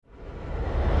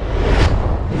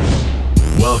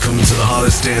Welcome to the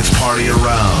hottest dance party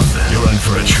around. You're in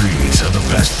for a treat of the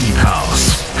best deep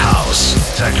house,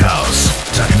 tech house,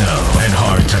 techno, and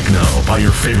hard techno by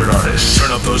your favorite artists. Turn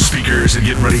up those speakers and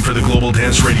get ready for the Global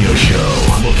Dance Radio Show.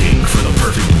 Looking for the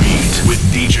perfect beat with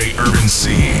DJ Urban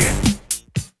C.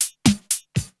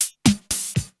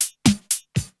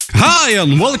 Hi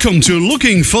and welcome to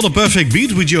Looking for the Perfect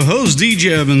Beat with your host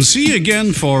DJ Urban C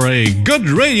again for a good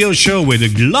radio show with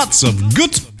lots of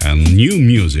good and new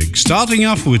music, starting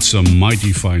off with some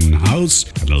mighty fine house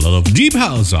and a lot of deep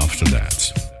house after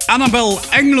that. Annabelle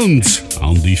England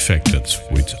on Defected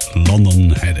with London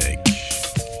Headache.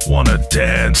 Wanna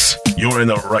dance? You're in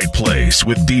the right place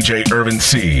with DJ Urban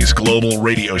C's Global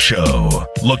Radio Show.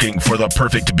 Looking for the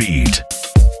perfect beat.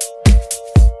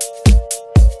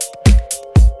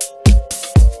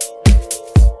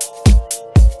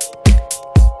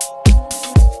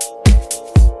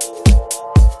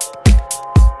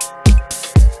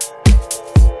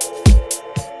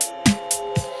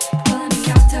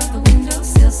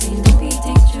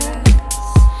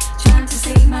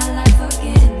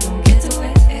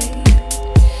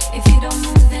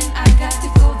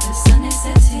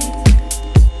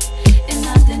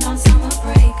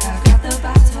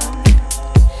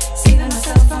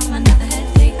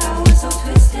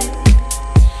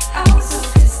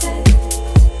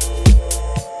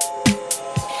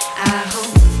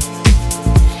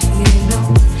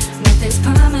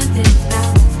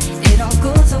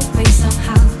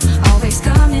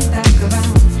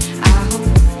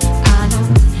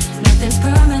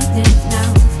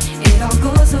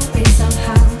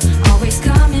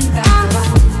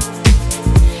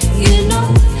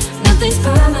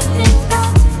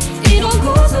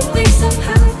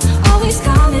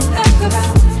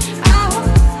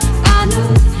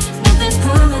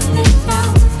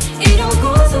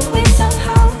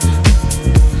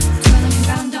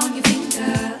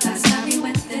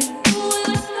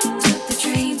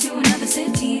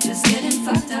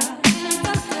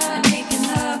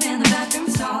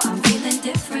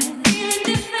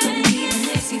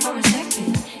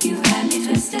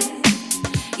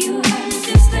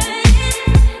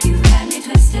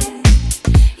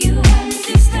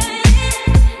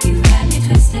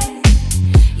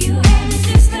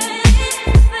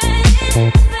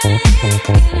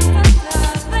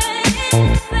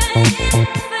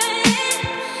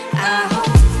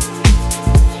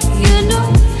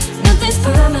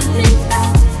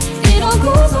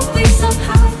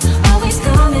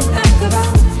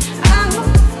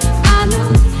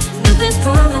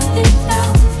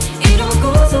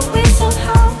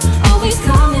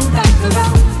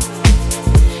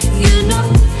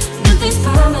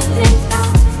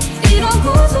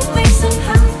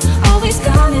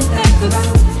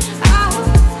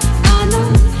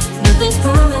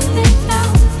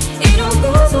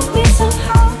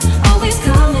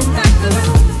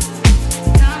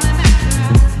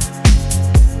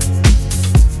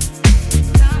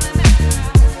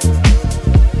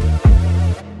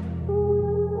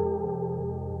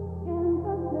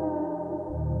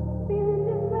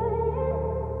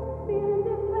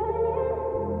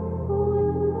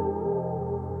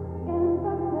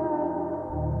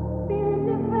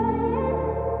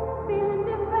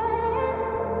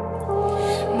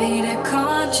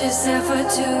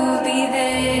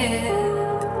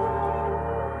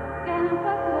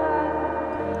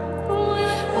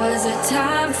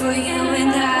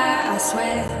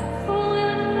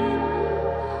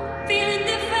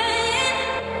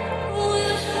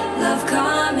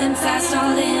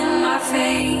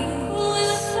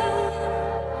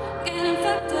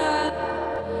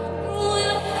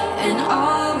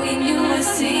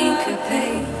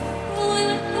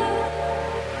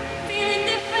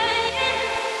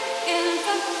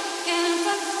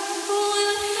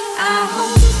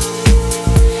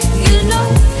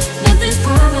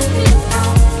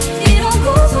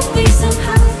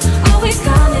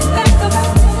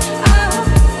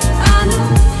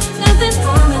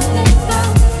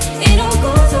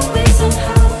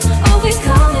 Somehow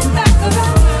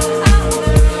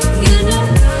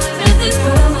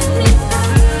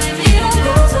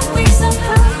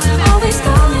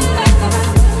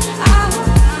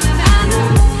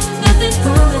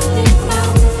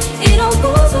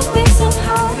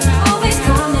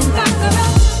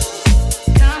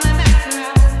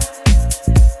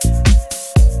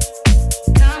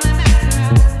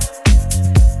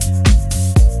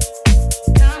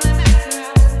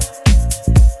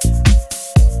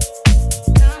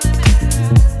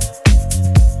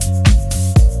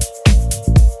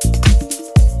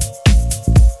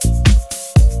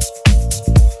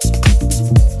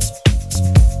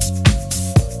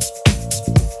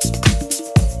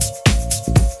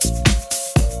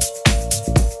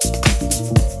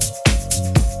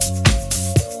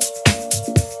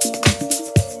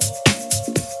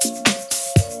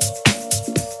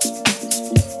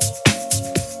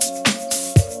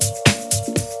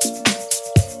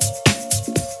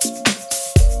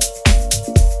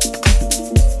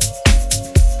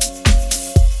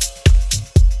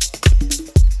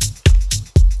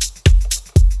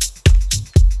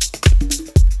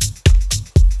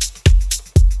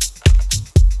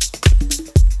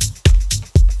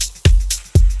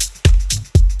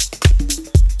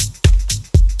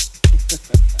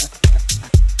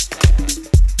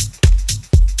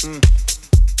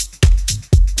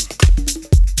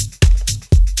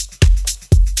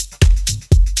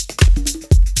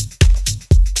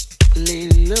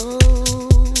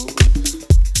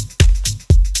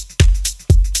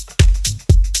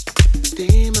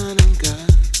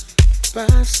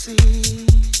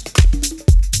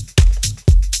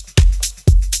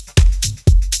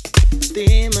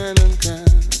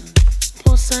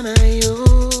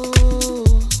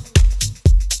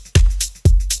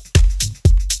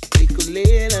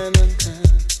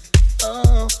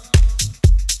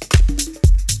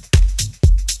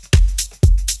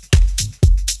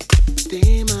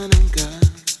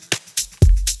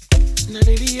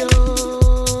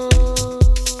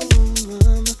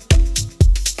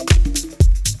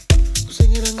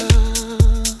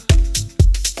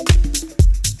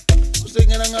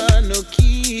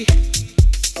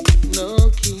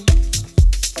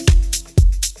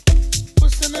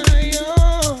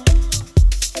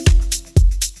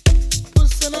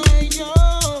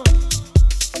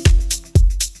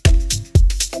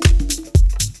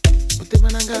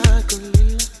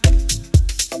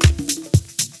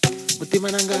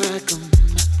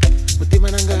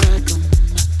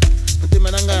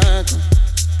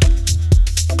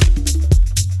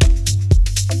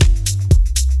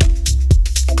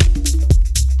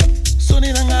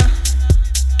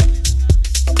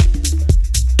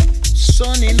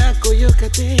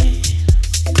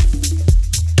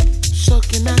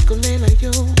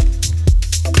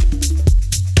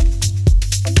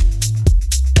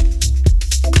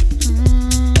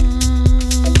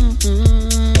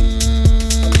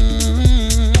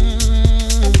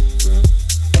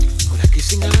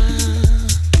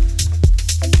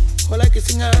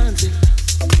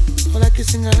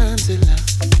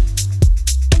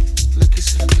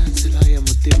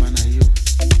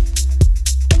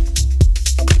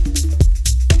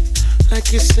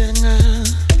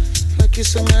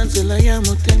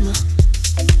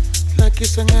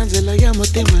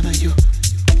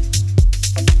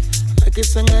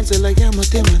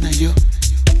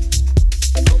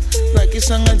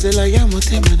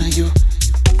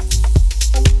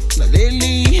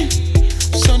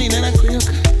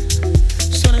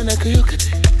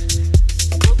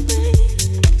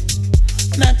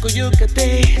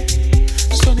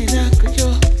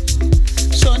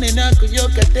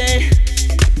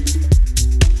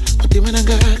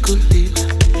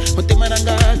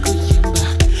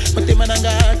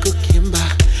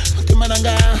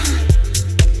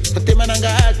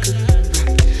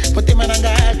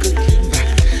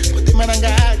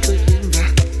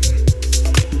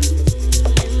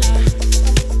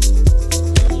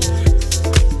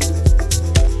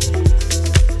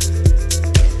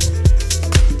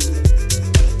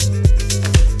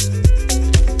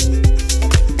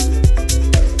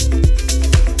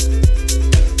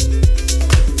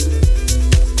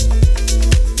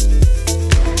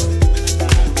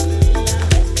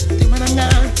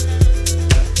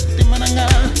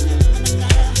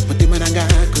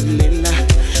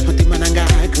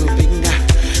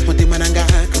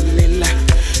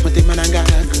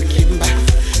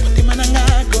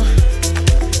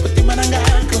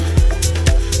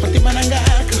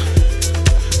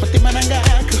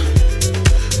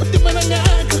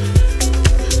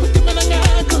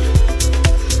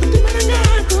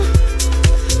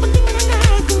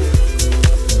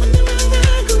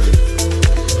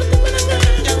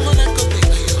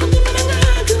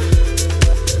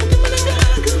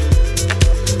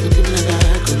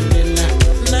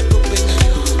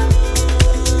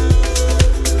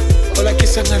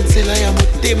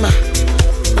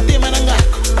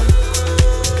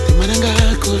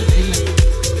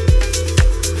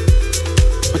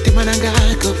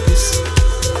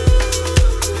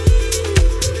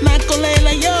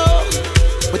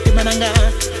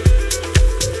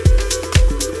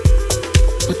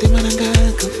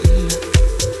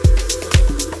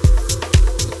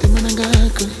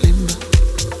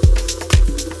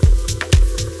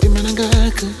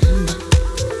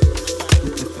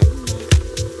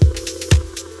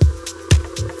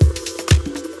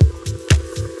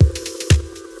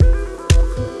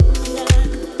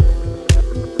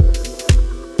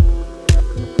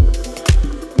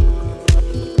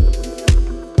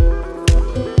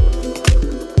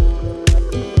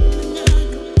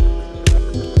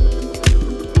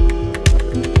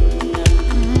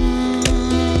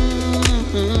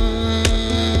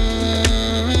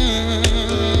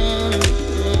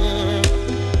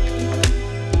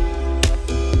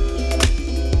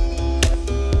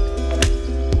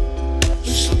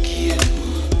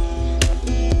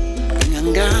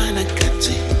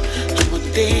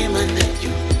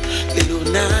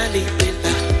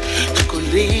nalipela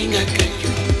kulinga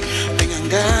kayo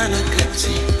ngangana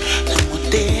kathi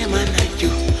amotema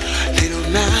nayo lero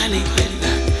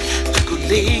nalipela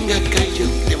kulinga kayo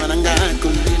demananga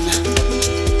kulina.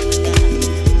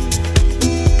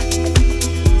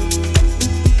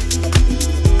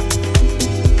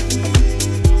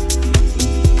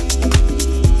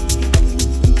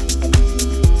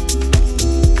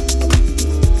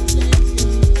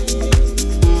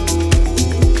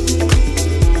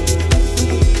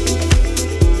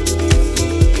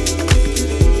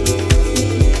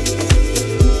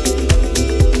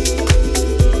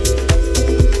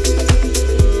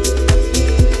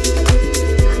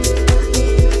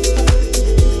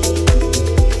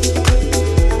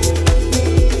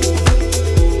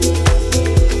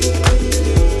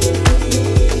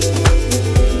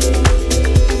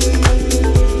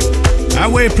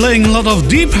 We're playing a lot of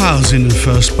deep house in the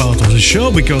first part of the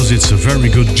show because it's a very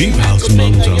good deep house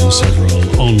amount on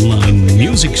several online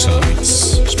music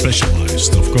sites,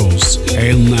 specialized of course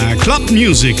in club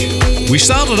music. We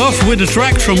started off with a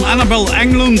track from Annabel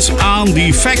Englund and The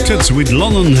Affected with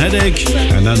London Headache,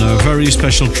 and then a very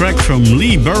special track from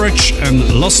Lee Burridge and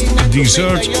Lost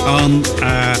Desert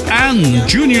and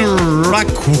Junior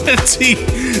Raquetti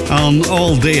on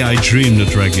All Day I Dream. The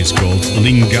track is called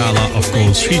Lingala, of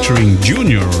course, featuring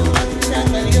Junior.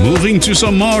 Moving to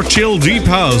some more chill deep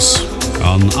house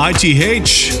on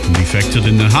ITH, Defected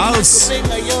in the House,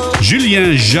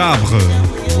 Julien Jabre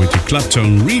with the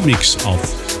Clapton remix of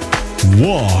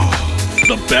War.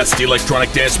 The best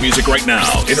electronic dance music right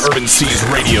now in Urban C's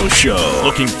radio show.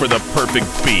 Looking for the perfect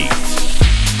beat.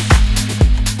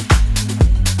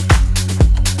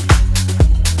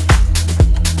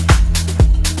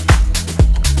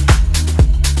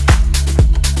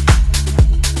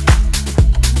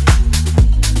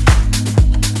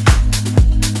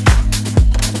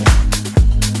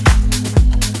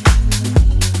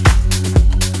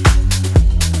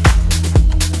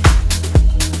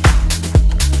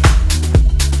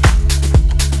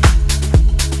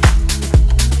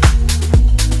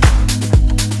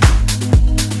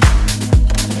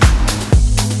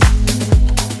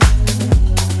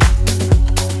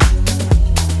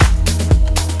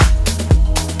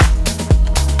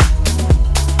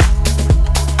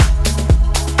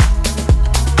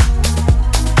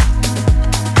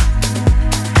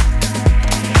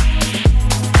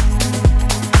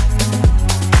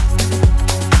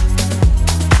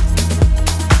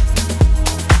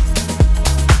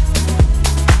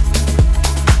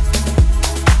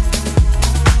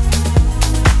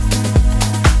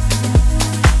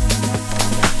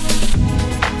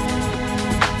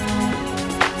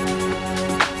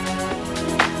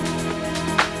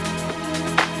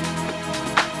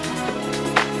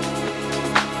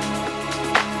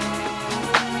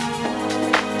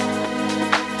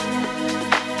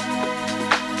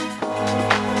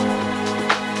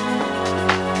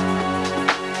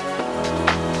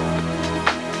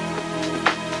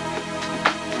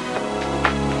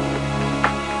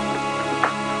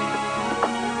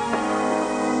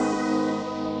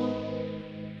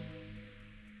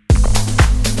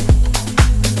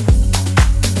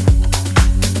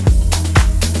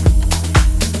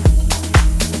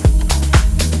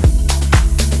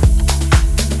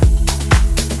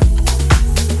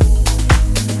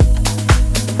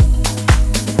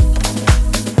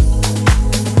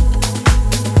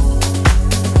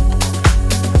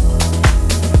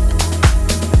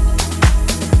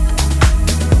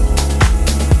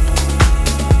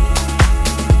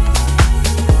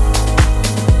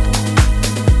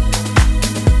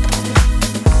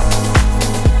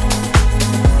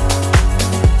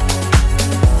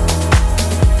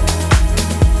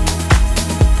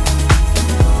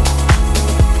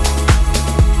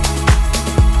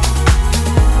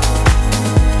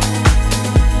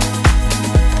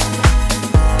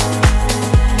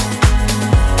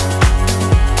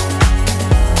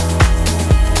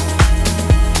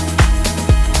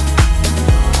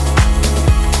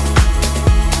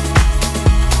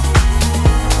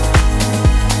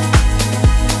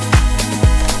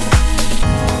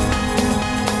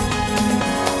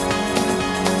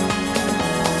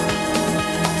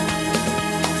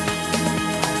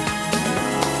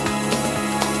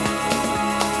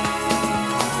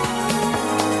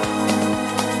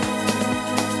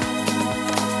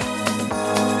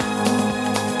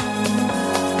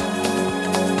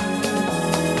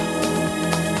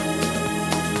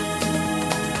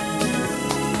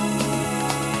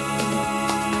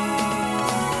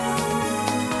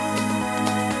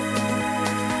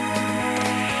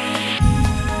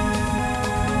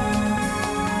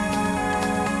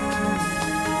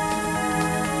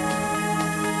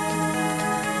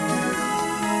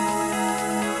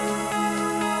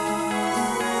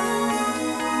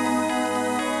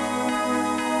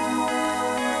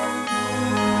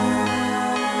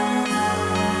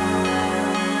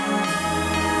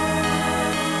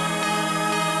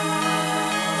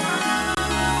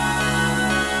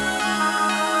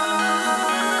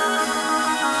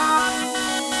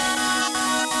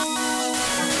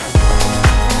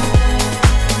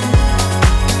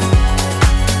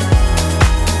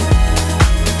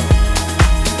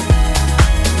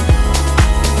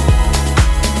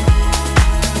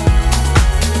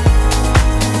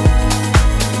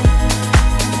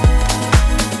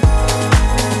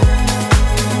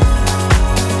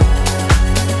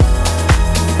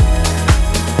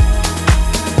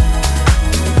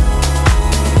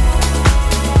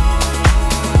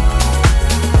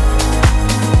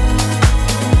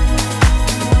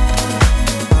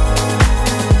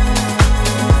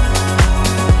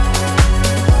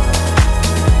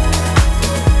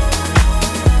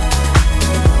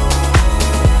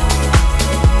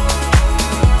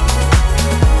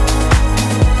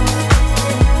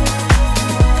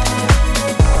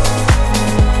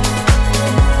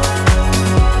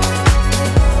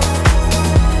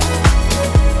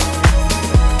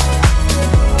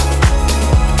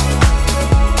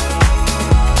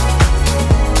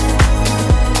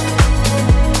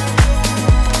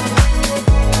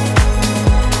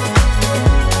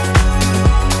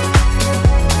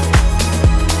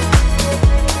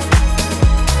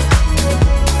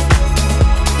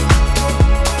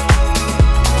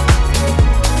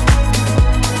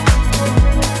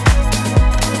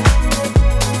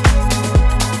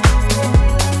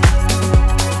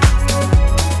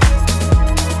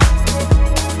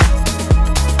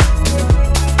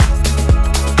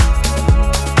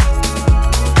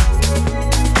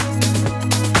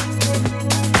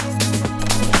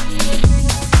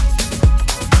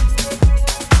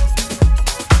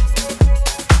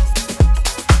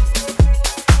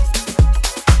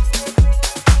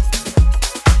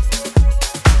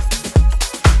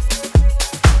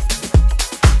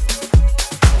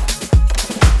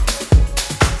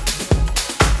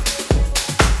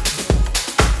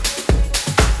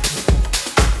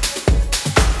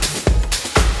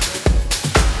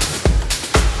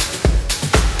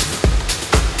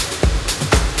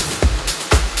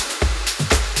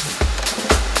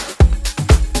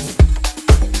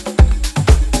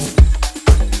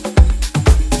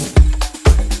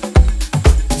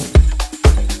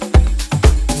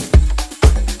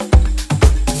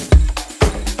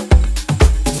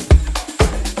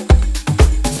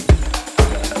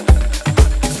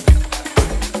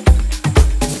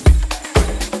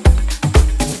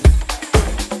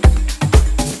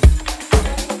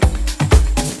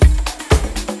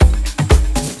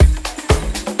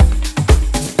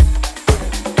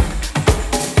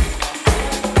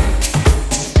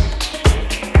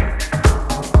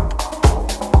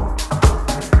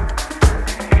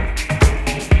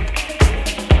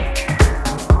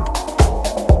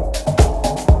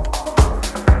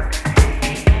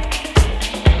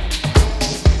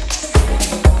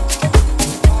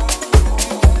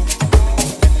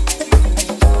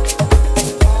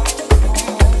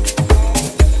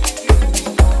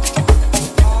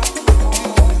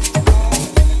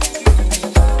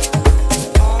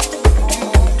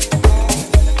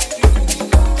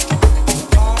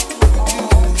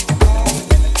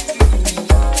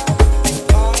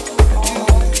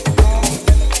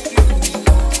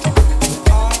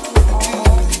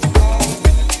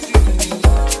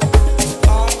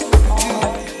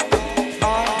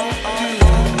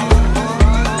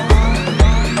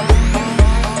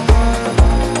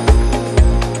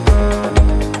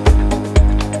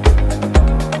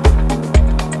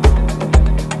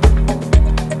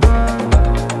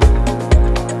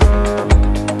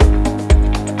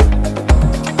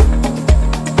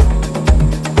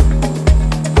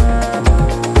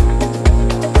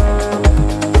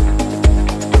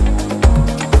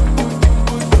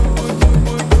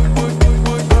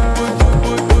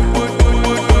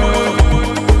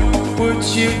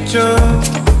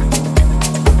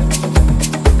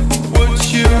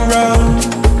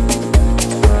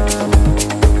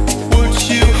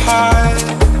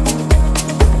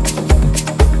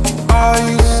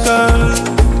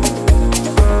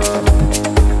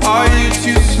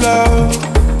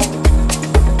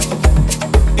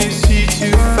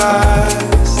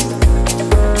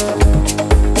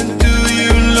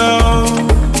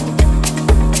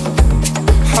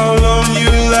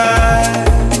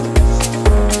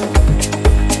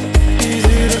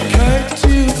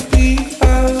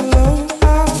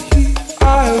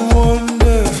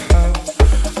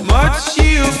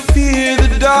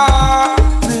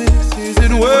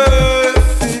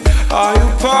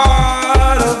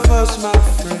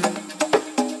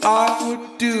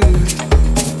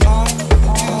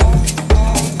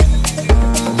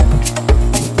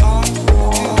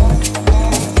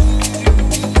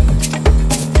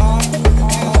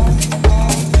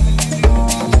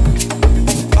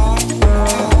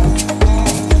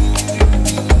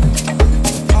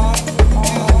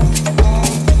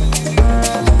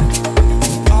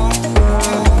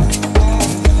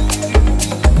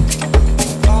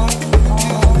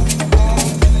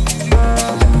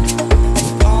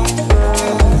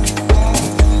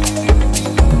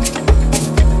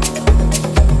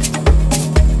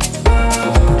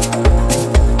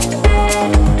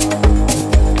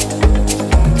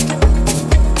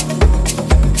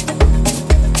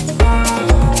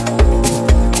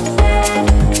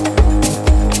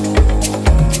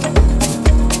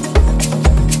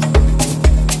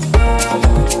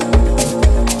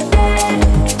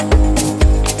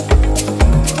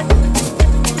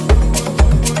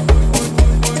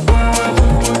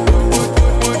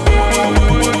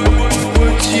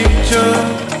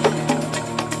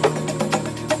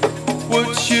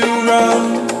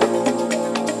 run?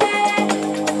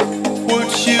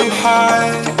 Would you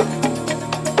hide?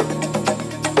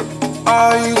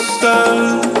 Are you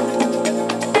stunned?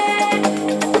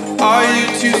 Are you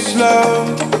too slow?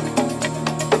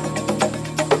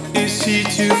 Is he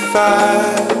too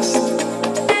fast?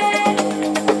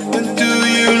 And do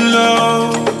you know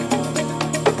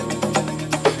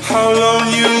how long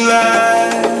you last?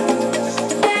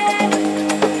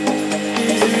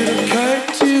 Is it okay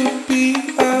to be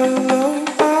alone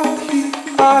out here?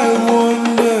 I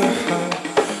wonder how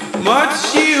much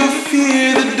you fear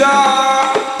the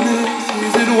darkness.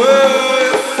 Is it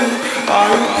worth it? Are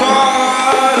you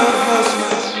part of us?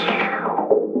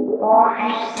 Are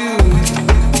you doing?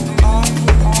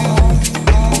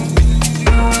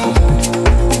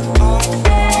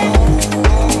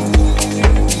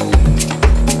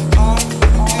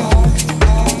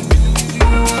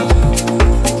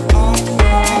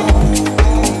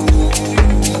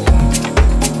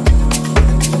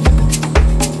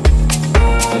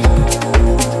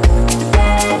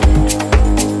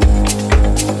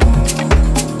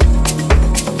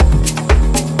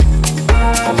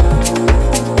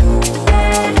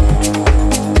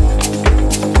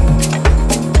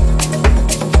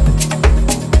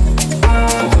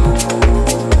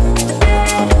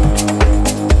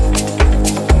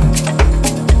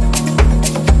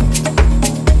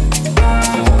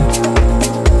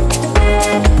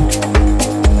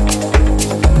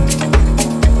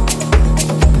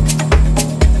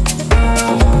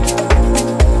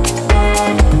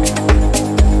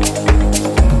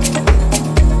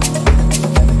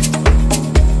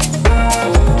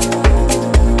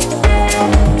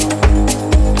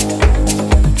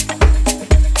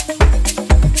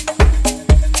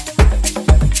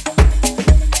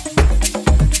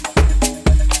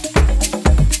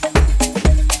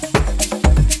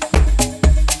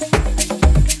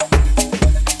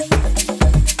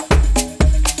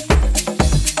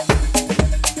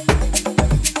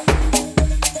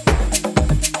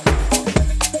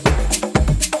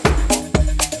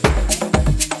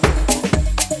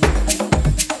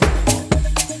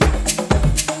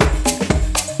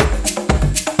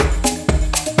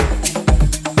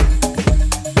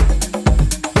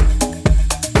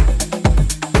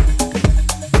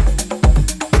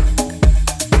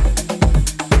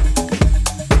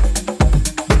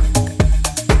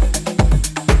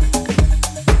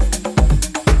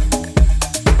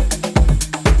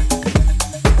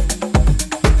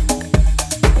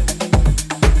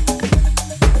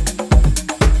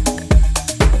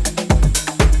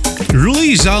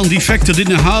 Sound Defected in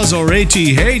the House or ATH,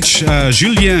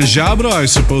 Julien Jabre, I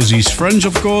suppose he's French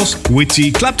of course, with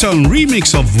the Clapton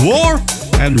remix of War.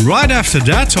 And right after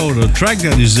that, or the track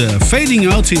that is fading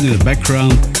out in the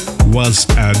background, was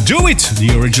Do It,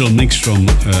 the original mix from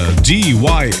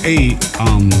DYA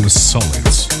on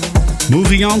Solids.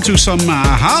 Moving on to some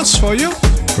house for you,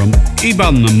 from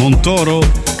Iban Montoro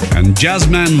and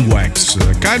Jazzman Wax,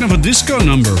 kind of a disco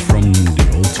number from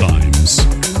the old times.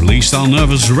 Released on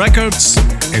Nervous Records,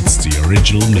 it's the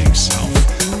original mix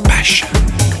of Passion.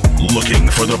 Looking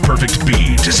for the perfect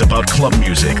beat is about club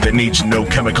music that needs no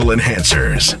chemical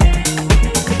enhancers.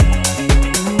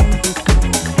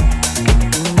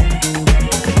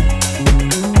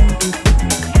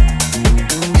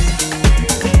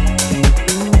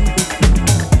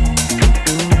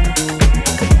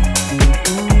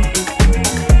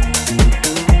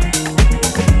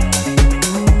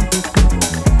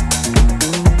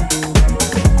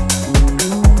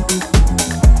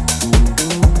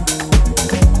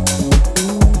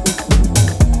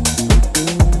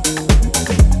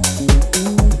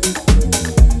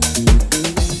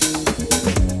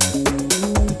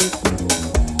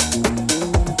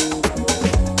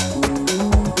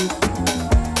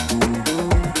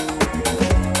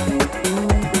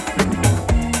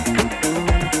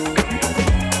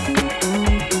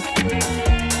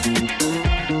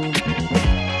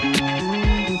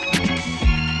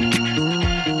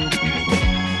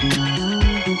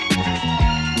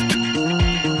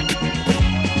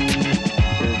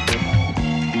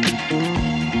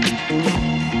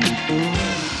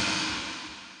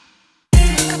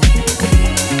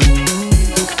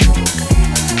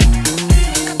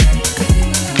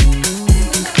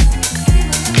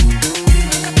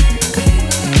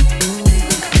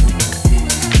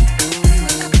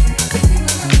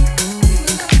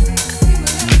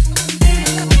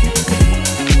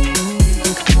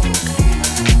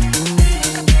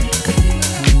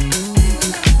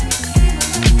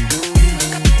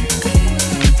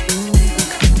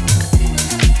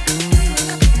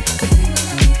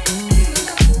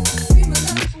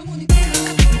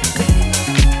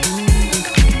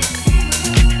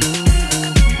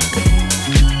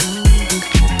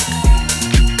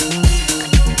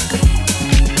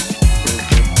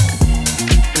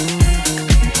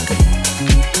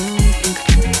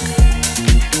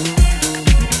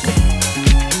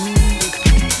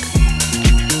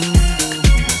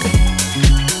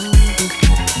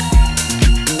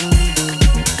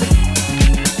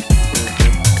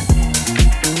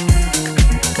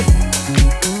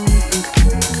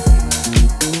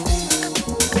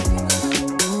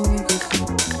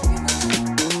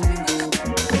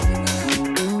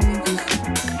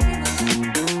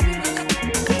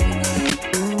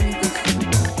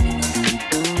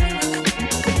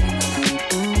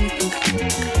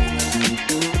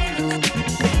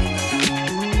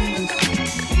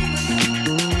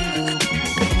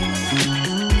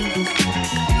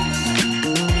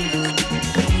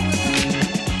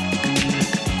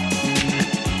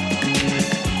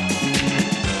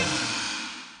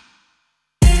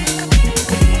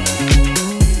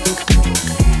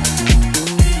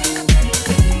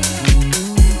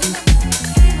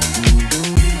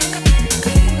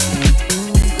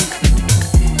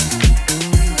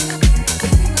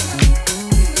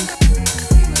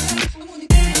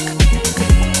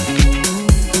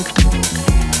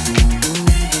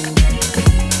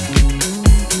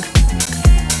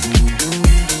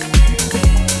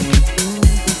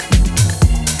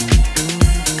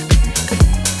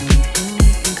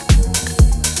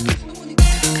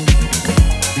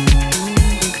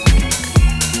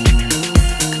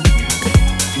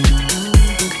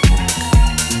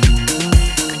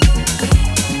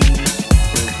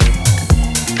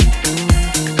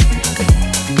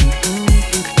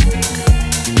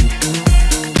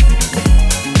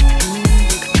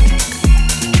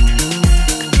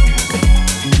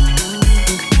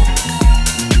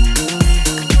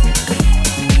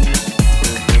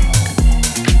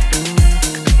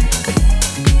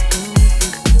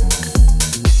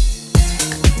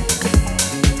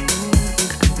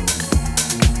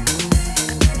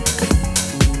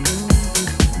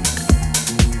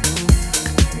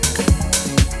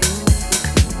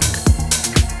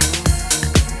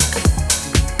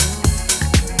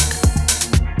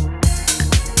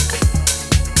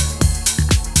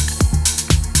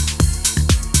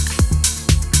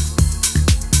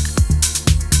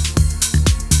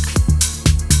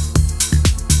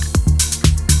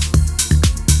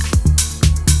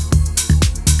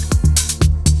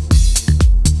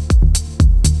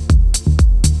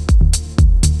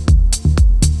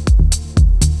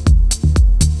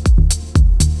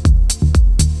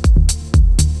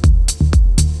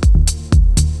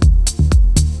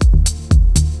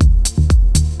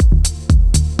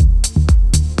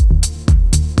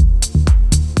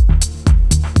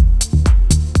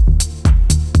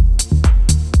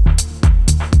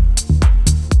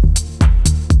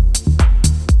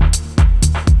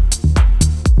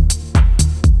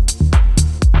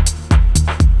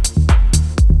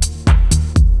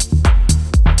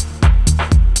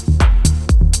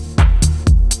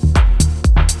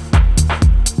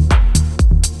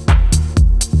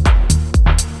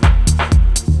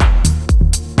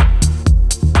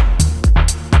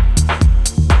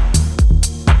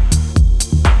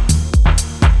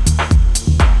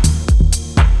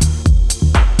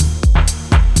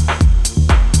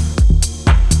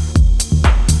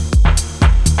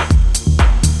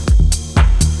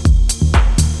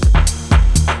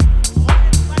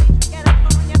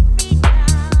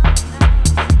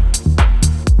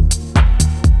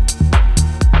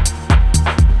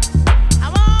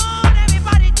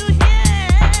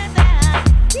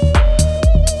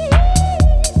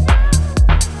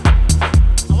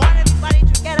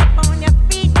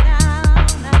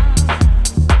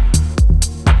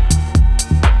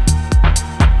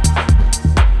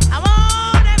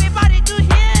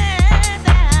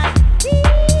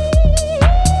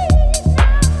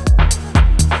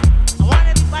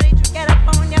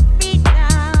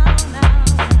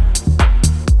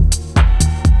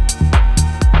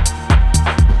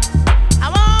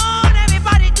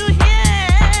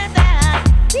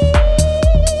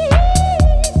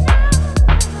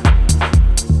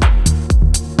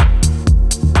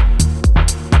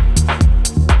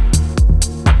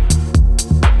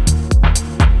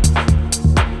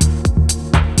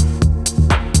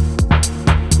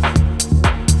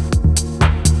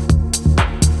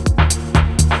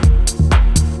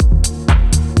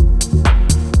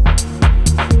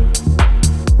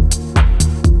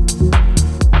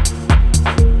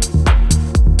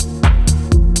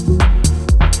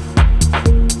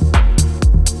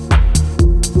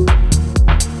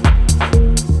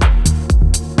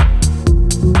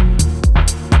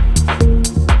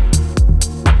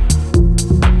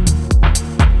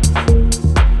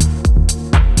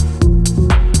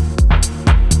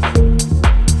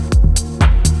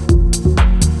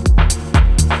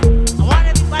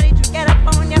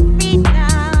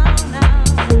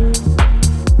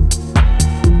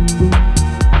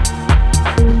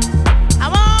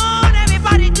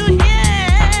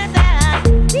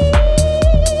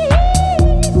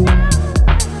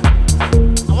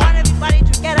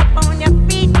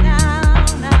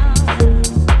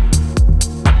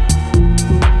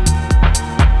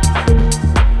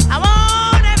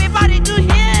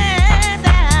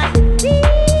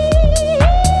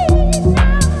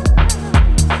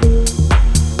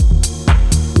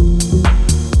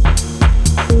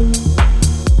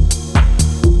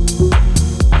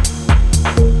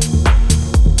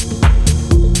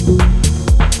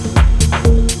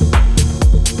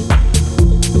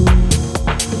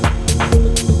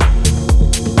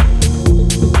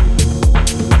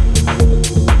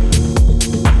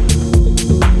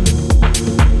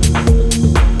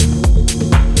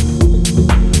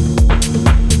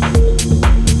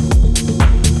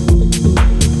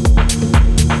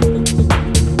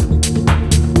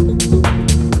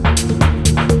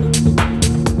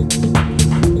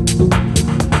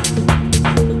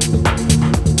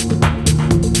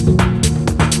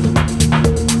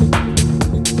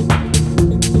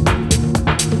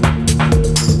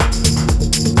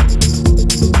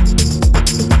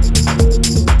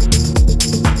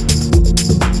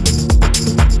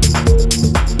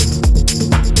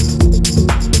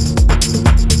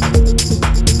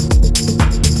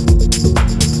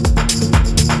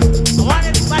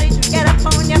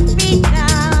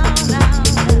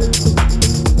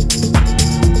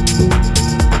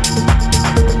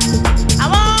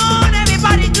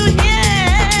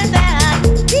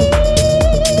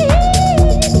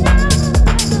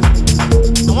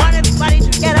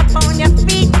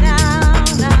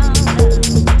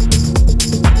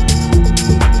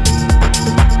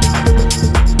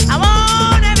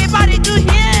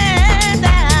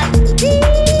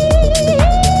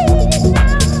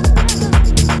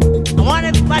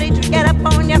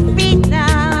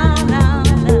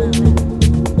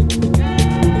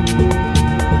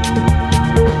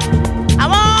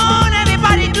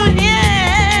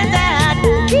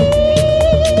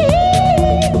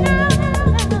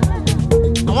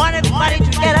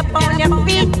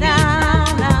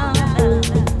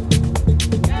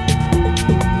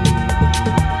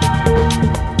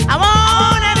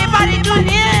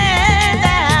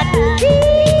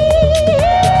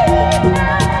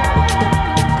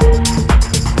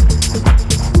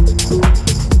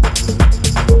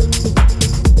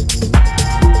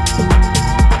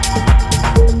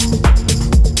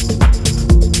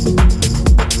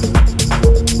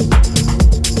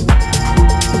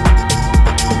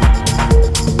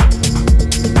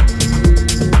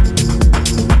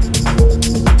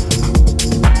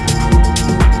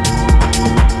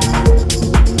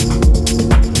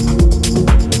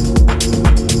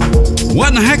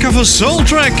 One heck of a soul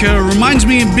track. Reminds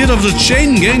me a bit of the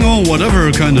Chain Gang or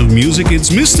whatever kind of music. It's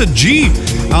Mr. G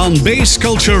on Bass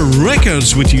Culture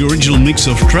Records with the original mix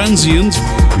of Transient.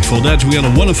 Before that we had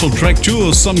a wonderful track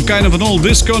too, some kind of an old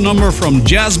disco number from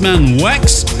Jazzman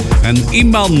Wax and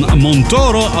Iman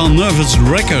Montoro on Nervous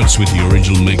Records with the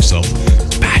original mix of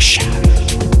Passion.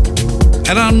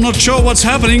 And I'm not sure what's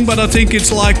happening, but I think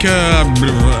it's like a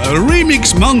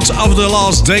remix month of the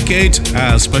last decade,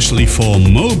 especially for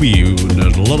Moby.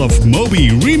 There's a lot of Moby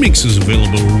remixes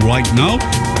available right now.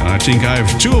 And I think I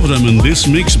have two of them in this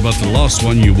mix, but the last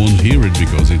one you won't hear it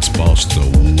because it's past the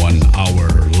 1 hour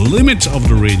limit of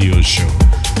the radio show.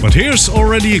 But here's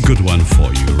already a good one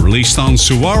for you. Released on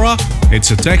Suara,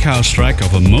 it's a tech house track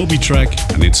of a Moby track,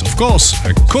 and it's of course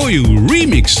a Koyu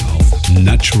remix of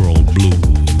Natural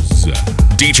Blues.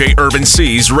 DJ Urban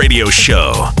C's radio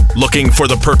show, looking for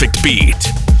the perfect beat.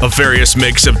 A various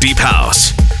mix of deep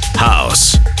house,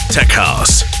 house, tech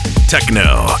house,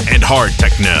 techno, and hard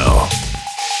techno.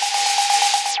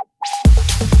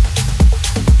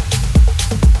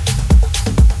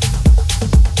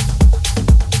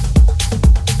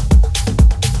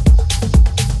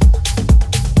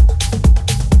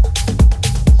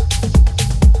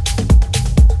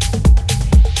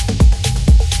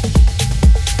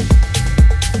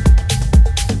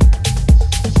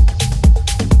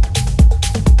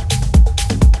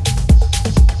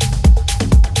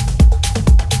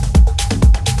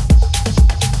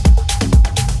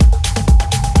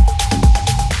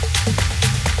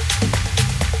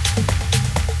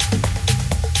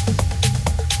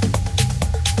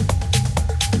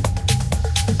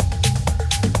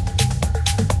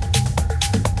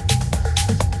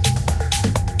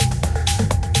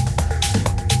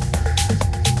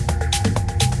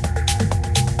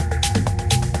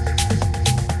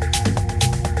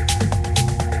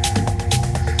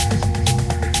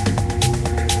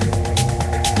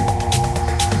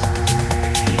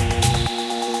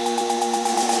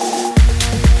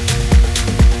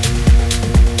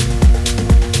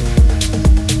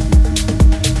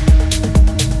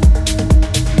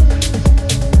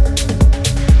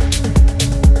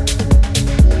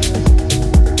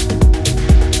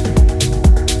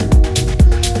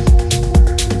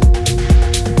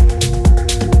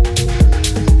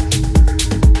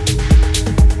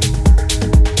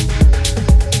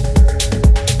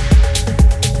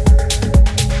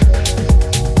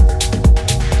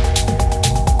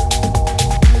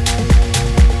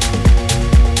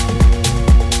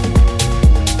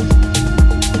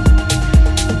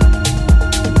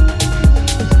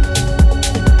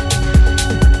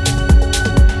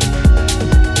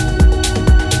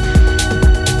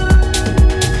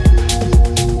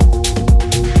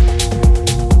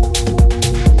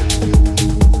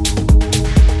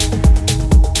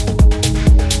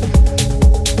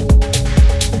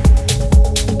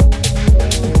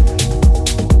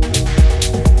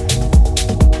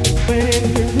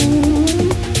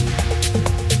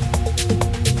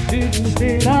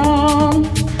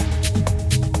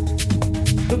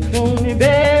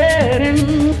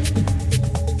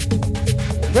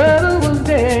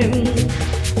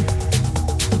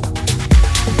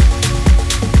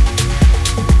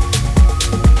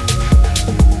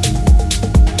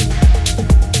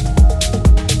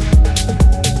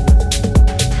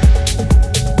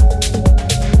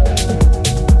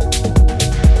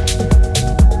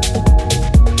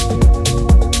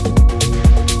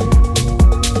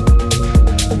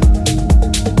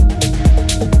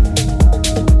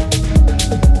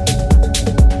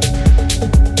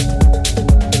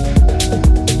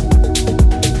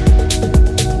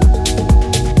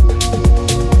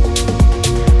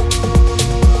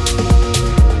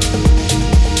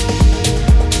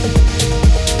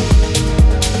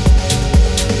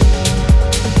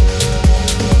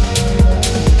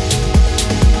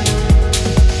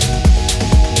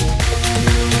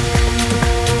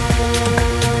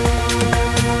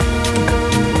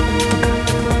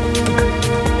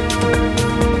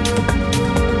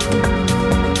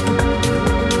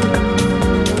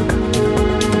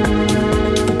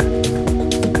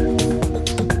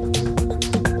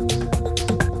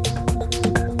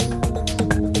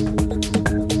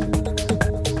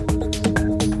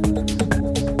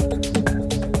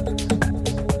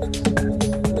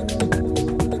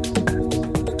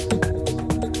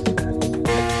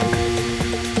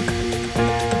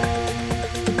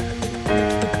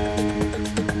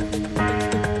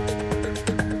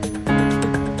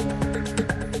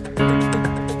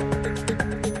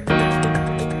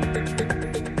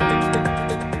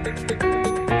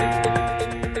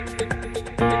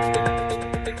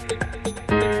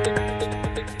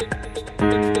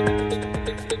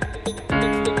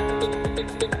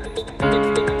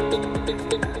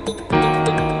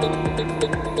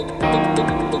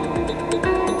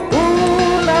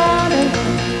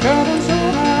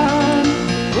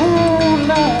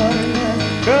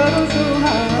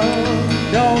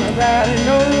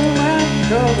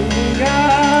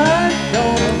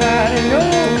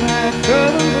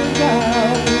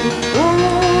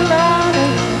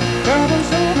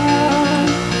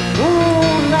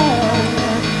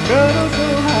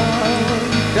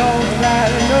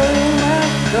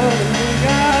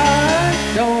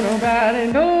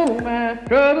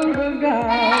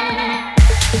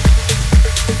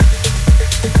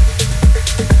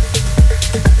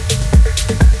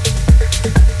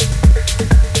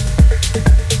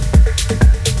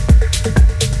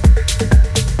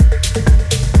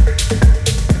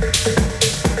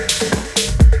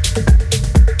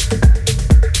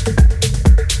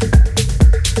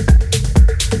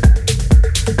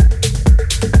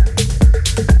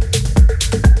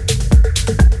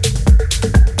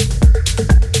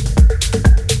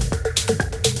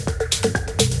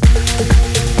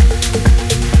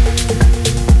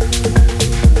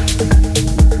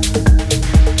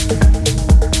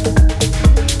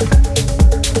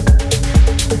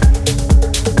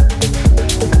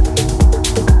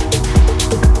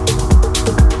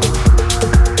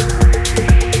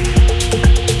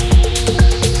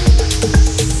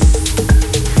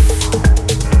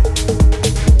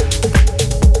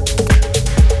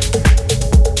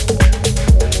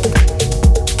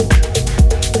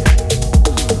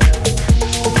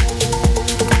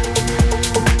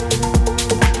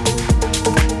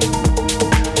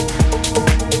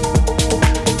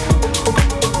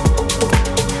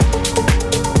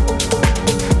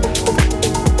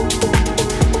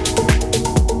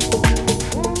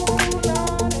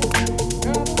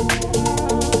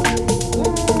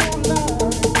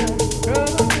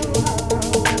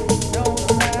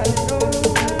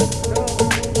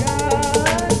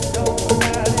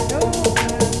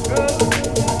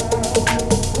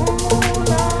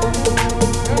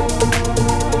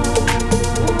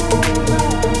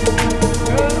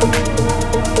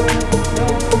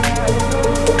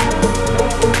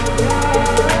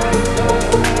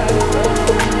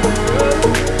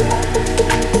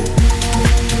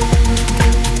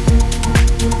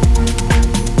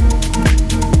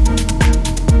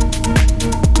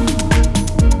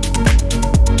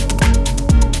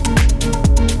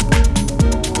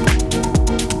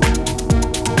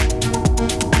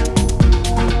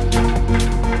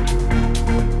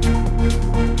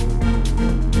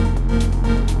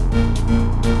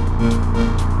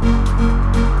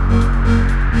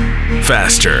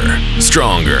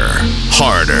 stronger,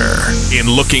 harder, in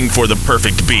looking for the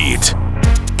perfect beat.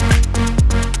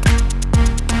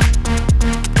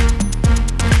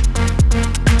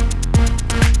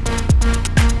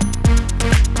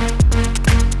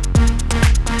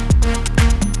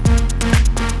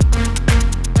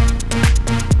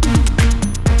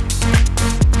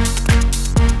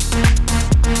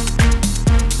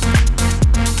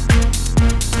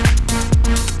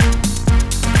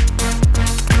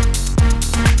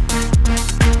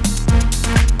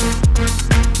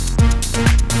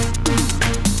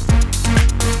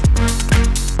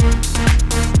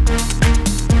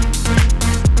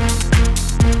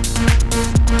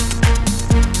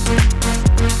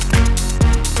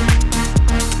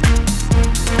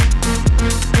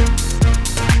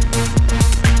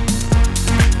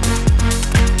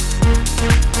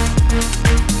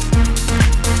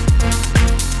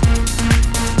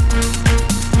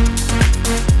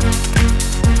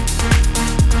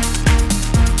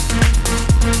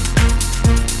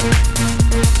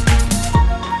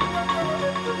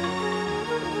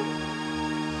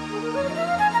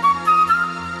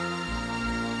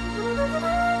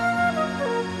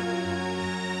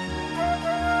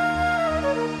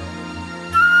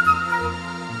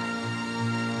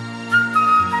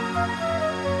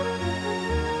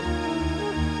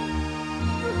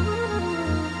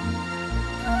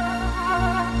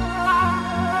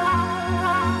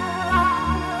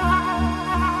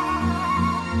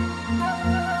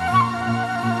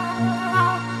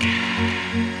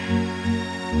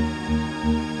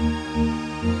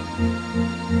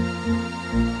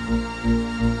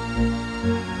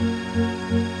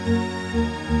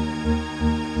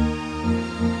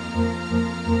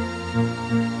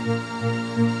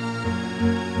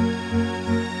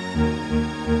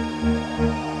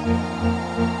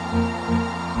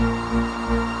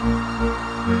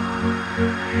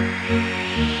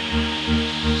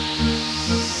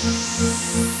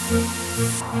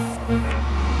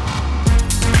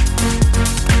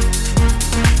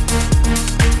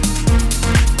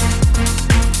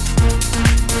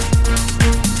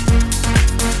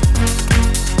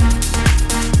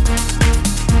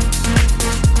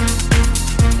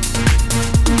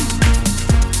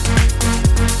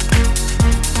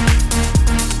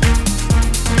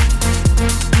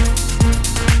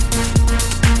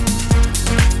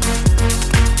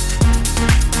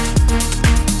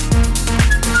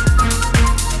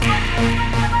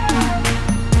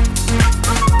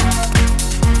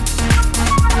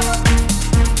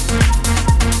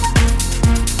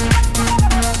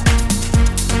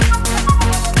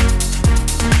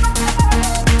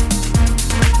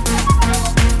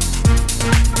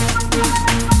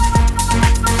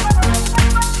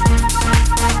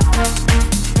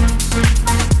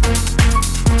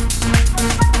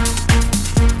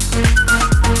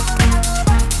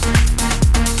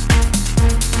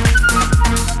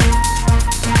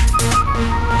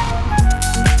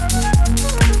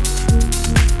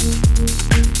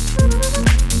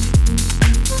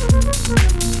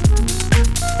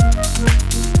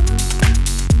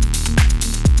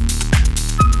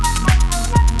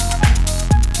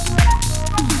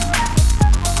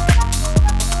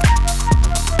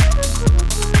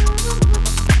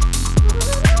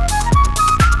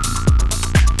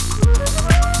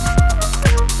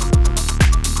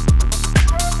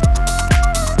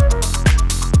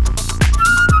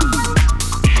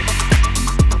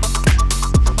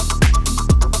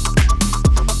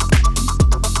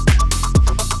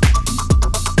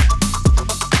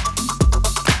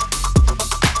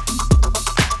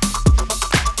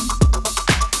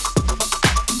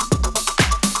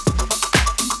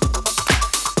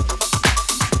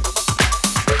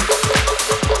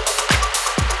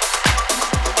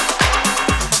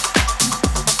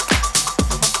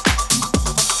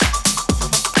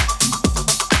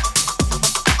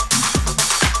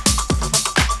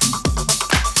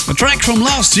 Track from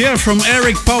last year from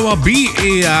Eric Power B,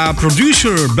 a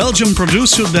producer, Belgian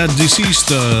producer that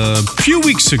deceased a few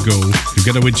weeks ago,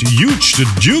 together with Huge the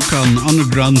Duke on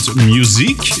Underground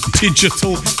Music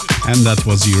Digital, and that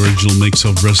was the original mix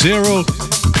of Brasero.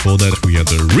 Before that we had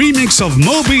a remix of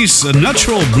Moby's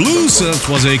Natural Blues. That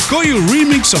was a Koyu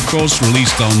remix, of course,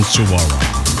 released on Suwara.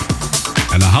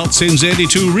 And a Hot Since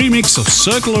 82 remix of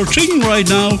Circular Thing right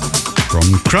now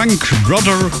from Crank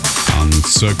Brother and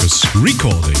Circus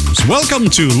Recordings. Welcome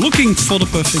to Looking for the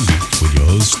Perfect Beat with your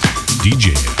host,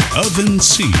 DJ Irvin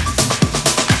C.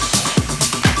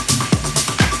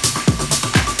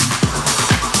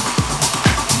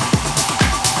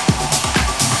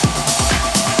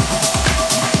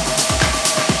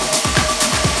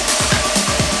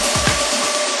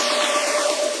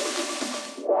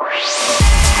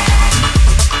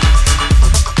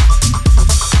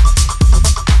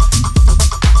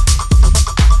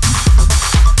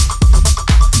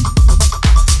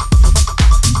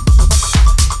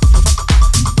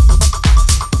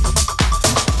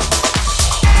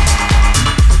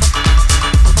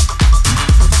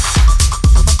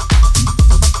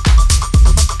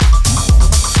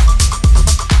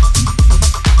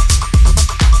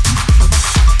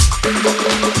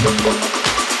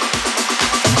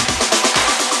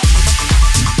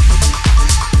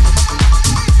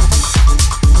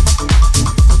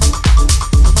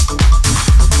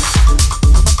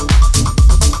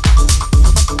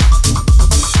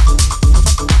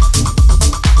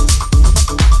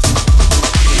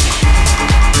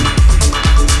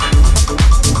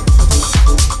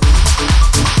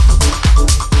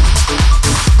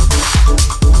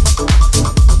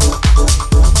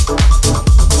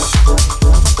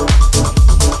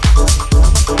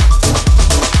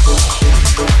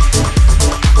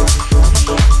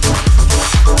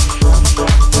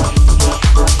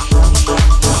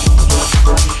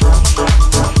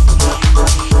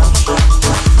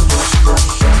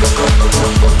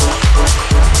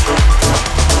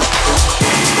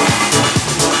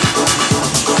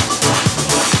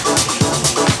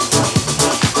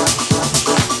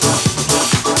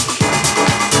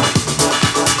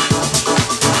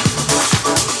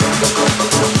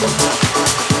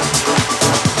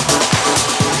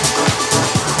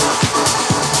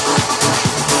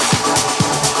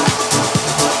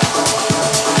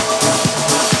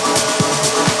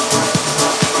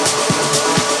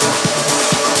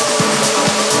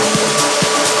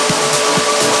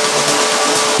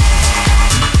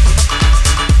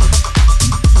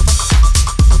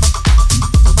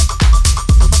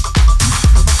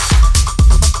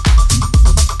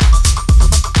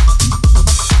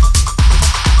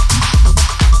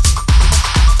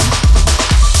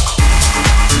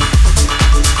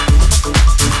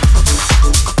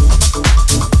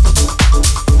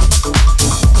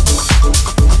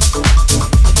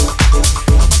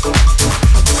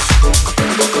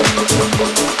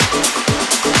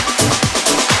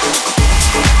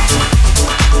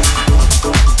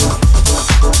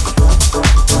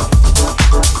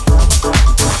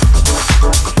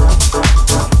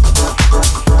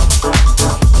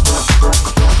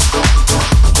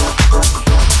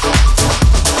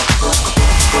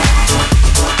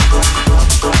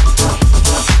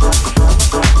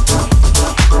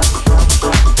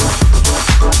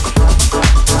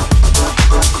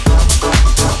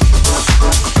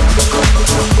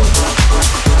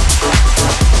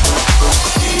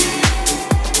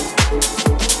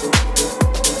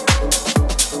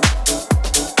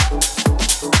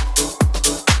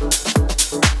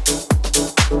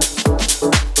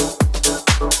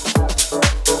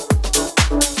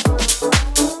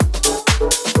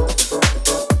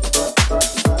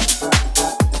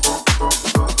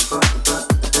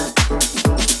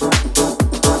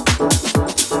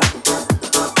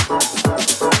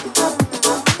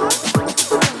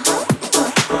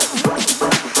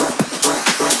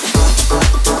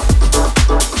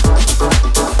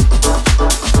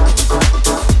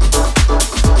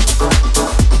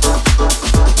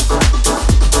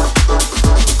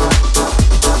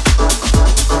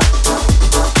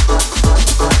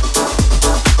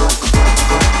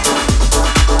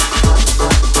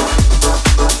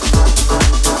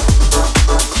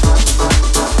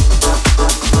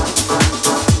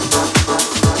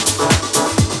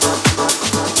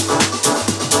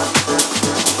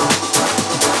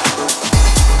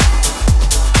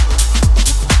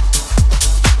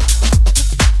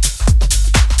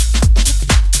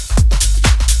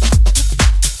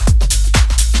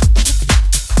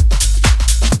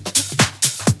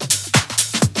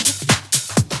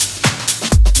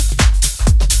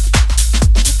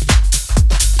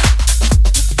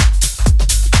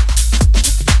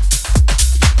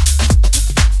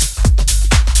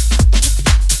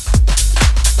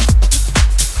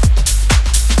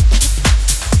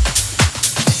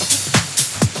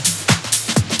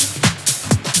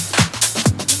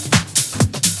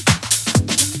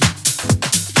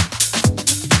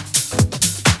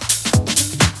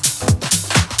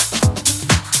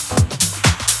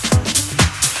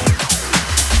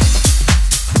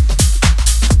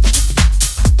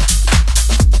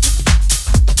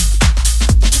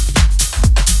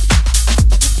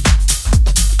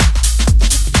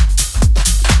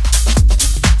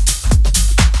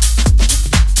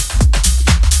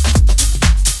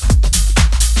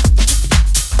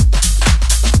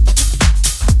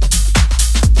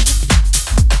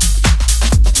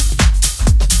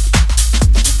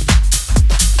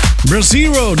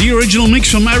 Year Zero, the original mix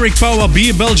from Eric Power,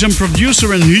 a Belgian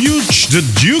producer, and Huge the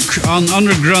Duke on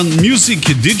Underground Music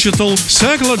Digital.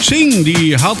 Circular Thing,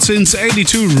 the hot since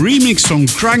 82 remix from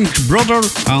Crank Brother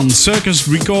on Circus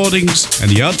Recordings. And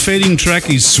the outfading track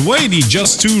is Sway, the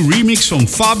Just 2 remix from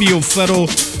Fabio Ferro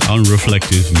on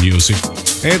Reflective Music.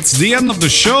 It's the end of the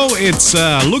show. It's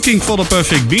Looking for the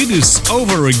Perfect Beat is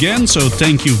over again, so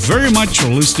thank you very much for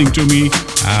listening to me.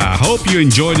 I hope you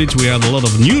enjoyed it. We had a lot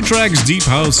of new tracks, deep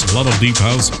house, a lot of deep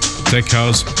house, tech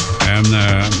house, and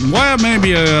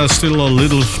maybe still a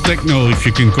little techno, if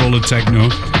you can call it techno.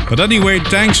 But anyway,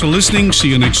 thanks for listening. See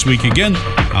you next week again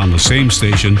on the same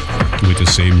station with the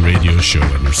same radio show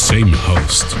and the same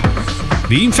host.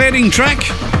 The Infading track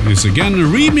is again a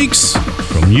remix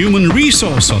from Human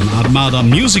Resource on Armada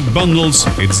Music Bundles.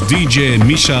 It's DJ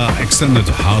Misha Extended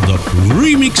Hard Up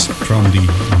remix from the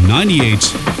 98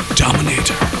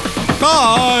 Dominator.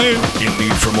 Bye! In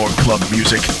need for more club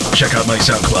music? Check out my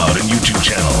SoundCloud and YouTube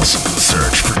channels.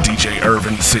 Search for DJ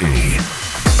Irvin C.